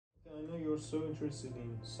you're so interested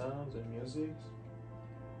in sounds and music.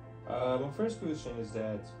 My first question is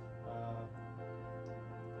that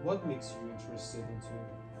what makes you interested into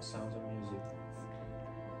sounds and music?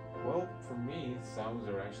 Well, for me, sounds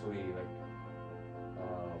are actually like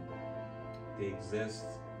um, they exist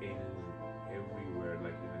in everywhere,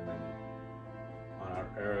 like even on our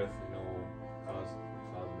Earth,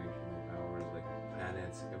 cosmic, powers, like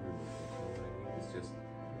planets everywhere. You know what I mean? It's just,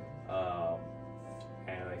 um,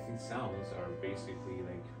 and I think sounds are basically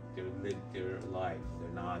like they're alive.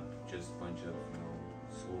 They're not just a bunch of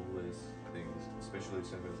soulless things. Especially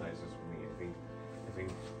synthesizers for me. I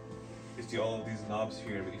think it's all of these knobs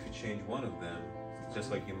here. But if you change one of them,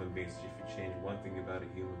 just like human beings, if you change one thing about a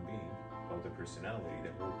human being, about their personality,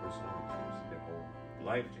 their whole personality changes, their whole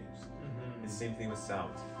life changes. Mm-hmm. It's the same thing with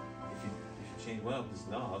sounds. If you change one of these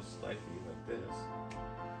knobs slightly like this,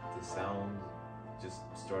 the sound just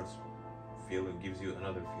starts feeling, gives you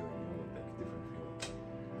another feeling, like a different feeling.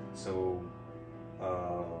 So,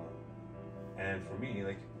 and for me,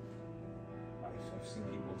 like I've seen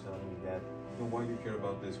people telling me that, why do you care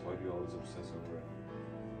about this? Why do you always obsess over it?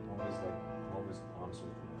 I'm always honest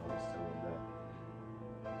with them. I always tell them that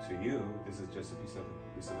to you, this is just a piece of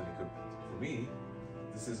an equipment. For me,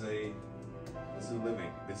 this is a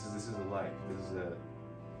living. This is a life.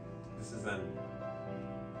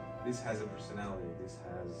 This has a personality. This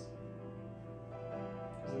has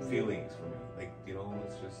feelings for me. Like,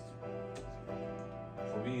 it's just,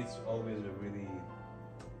 for me, it's always a really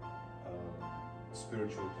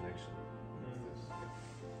spiritual connection with this.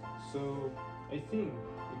 So I think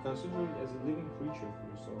you consider it as a living creature for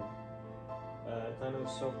yourself, kind of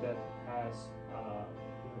self that has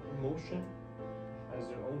emotion, has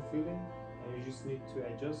their own feeling, and you just need to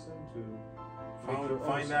adjust them to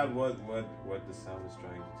find out what the sound is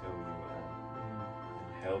trying to tell you, and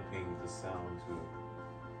helping the sound to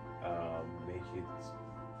make it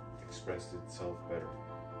express itself better.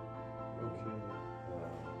 Okay.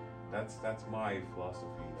 That's my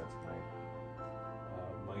philosophy. That's my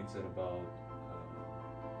mindset about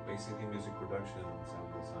basically music production and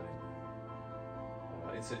sound design.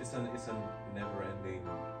 It's a never-ending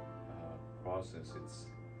process.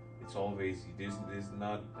 It's always, there's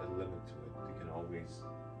not a limit to it. You can always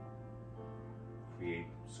create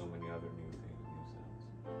so many other new things, new sounds.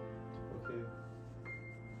 Okay.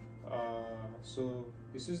 So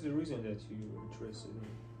this is the reason that you're interested in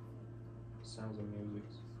sounds and music.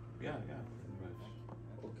 Yeah, pretty much.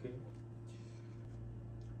 Okay.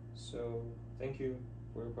 So thank you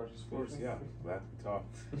for your participation. Of course, yeah. Glad we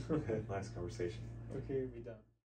talked. Nice conversation. Okay, we're done.